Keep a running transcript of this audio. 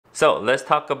So let's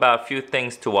talk about a few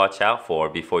things to watch out for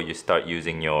before you start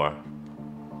using your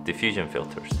diffusion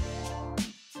filters.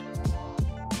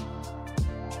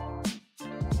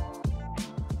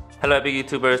 Hello epic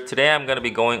YouTubers, today I'm going to be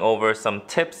going over some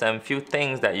tips and few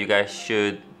things that you guys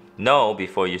should know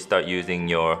before you start using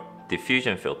your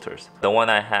diffusion filters. The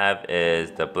one I have is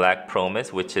the Black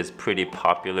Promise, which is pretty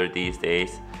popular these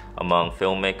days among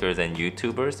filmmakers and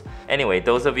YouTubers. Anyway,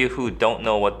 those of you who don't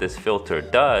know what this filter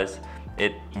does,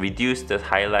 it reduces the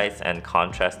highlights and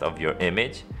contrast of your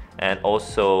image and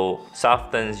also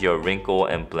softens your wrinkle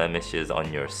and blemishes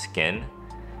on your skin.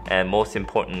 And most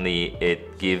importantly,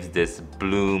 it gives this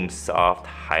bloom soft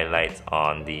highlights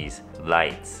on these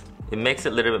lights. It makes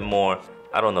it a little bit more,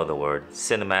 I don't know the word,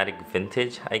 cinematic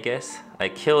vintage, I guess.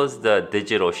 It kills the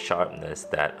digital sharpness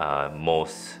that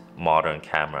most modern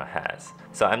camera has.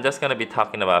 So I'm just gonna be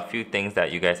talking about a few things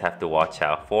that you guys have to watch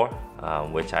out for,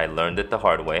 which I learned it the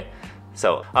hard way.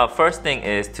 So first thing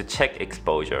is to check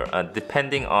exposure.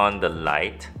 Depending on the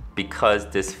light, because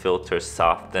this filter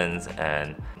softens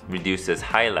and reduces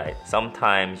highlight,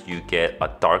 sometimes you get a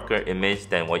darker image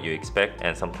than what you expect,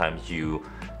 and sometimes you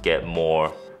get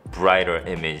more brighter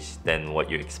image than what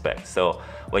you expect. So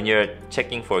when you're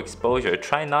checking for exposure,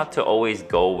 try not to always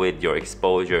go with your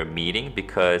exposure meeting,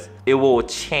 because it will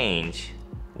change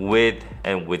with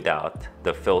and without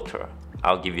the filter.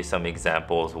 I'll give you some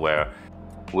examples where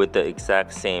with the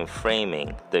exact same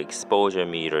framing, the exposure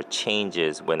meter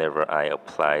changes whenever I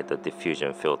apply the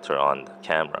diffusion filter on the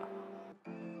camera.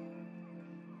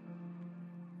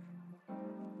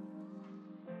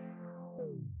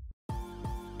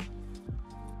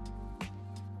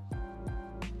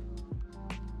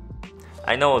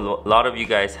 I know a lot of you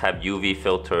guys have UV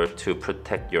filter to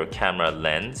protect your camera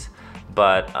lens,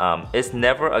 but it's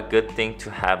never a good thing to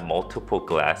have multiple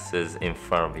glasses in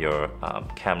front of your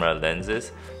camera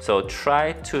lenses. So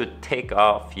try to take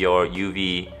off your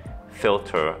UV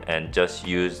filter and just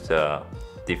use the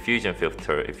diffusion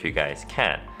filter if you guys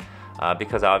can.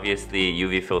 Because obviously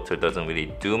UV filter doesn't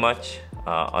really do much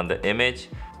on the image,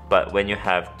 but when you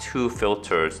have two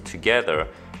filters together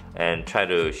and try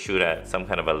to shoot at some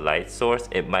kind of a light source,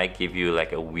 it might give you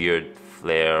like a weird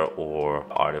flare or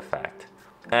artifact.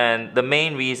 And the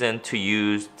main reason to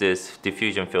use this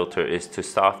diffusion filter is to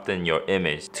soften your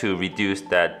image, to reduce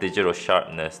that digital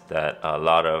sharpness that a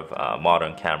lot of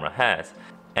modern camera has.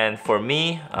 And for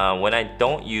me, when I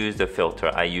don't use the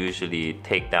filter, I usually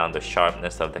take down the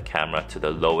sharpness of the camera to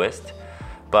the lowest.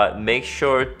 But make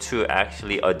sure to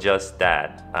actually adjust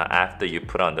that after you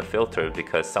put on the filter,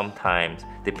 because sometimes,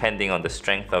 depending on the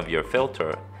strength of your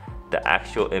filter, the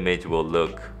actual image will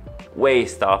look way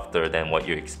softer than what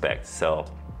you expect. So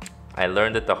I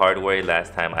learned it the hard way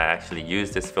last time I actually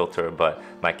used this filter, but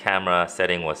my camera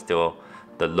setting was still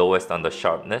the lowest on the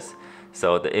sharpness.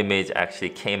 So the image actually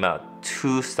came out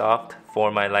too soft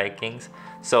for my likings.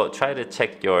 So try to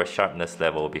check your sharpness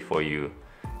level before you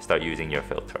start using your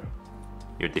filter,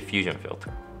 your diffusion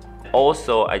filter.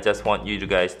 Also, I just want you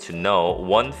guys to know,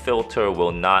 one filter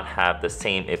will not have the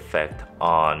same effect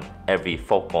on every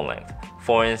focal length.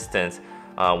 For instance,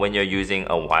 when you're using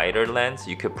a wider lens,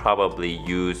 you could probably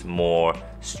use more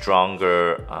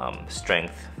stronger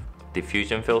strength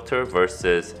diffusion filter,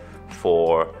 versus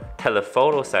for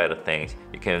telephoto side of things,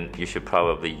 you should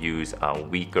probably use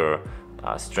weaker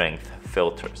strength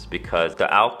filters, because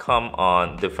the outcome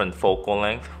on different focal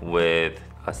length with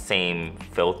a same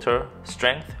filter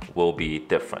strength will be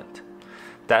different.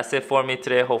 That's it for me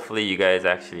today. Hopefully you guys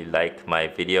actually liked my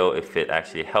video. If it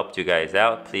actually helped you guys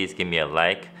out, please give me a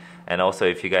like. And also,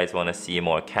 if you guys want to see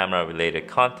more camera related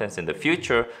contents in the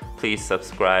future, please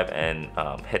subscribe and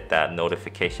hit that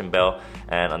notification bell.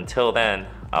 And until then,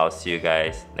 I'll see you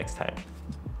guys next time.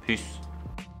 Peace.